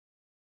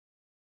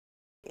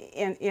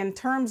In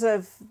terms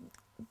of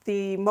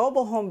the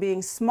mobile home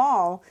being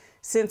small,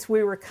 since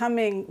we were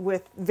coming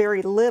with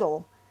very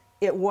little,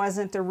 it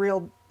wasn't a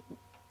real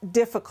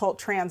difficult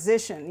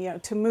transition. You know,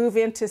 to move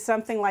into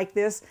something like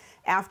this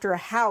after a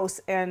house,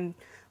 and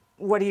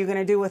what are you going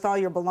to do with all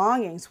your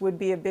belongings, would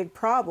be a big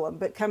problem.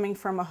 But coming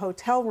from a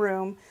hotel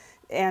room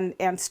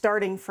and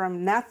starting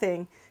from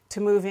nothing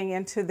to moving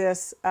into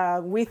this,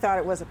 we thought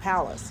it was a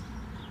palace.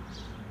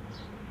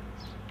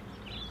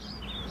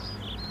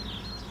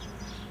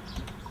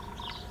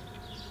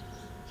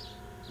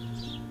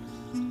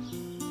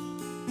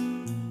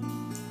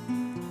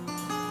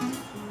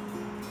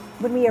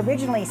 When we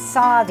originally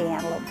saw the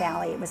Antelope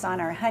Valley, it was on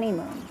our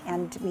honeymoon,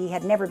 and we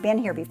had never been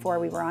here before.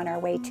 We were on our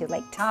way to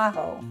Lake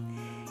Tahoe.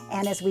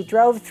 And as we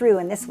drove through,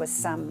 and this was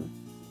some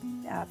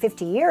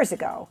 50 years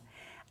ago,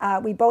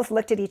 we both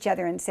looked at each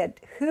other and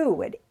said, who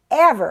would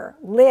ever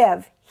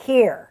live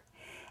here?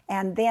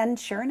 And then,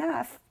 sure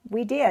enough,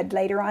 we did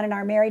later on in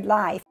our married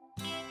life.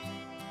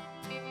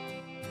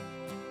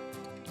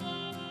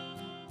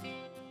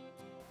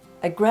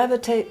 I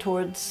gravitate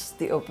towards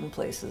the open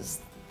places,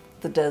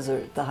 the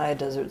desert, the high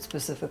desert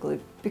specifically,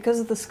 because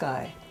of the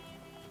sky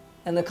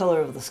and the color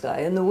of the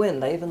sky and the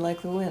wind. I even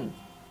like the wind.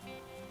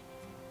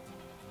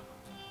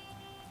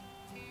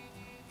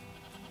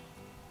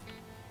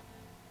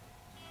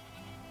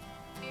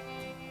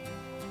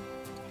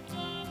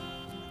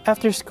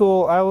 After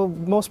school, I will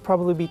most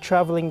probably be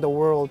traveling the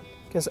world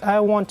because I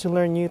want to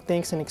learn new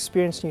things and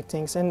experience new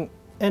things and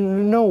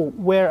know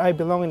where I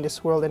belong in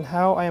this world and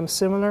how I am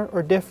similar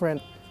or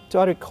different to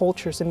other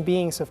cultures and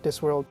beings of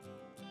this world.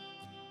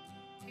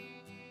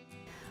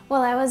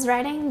 While I was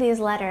writing these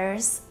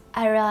letters,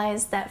 I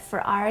realized that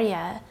for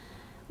Arya,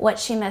 what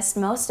she missed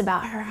most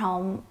about her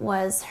home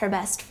was her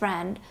best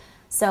friend.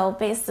 So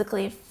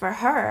basically for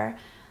her,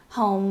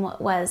 home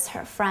was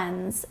her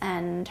friends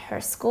and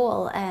her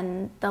school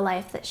and the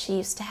life that she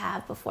used to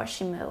have before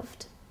she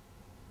moved.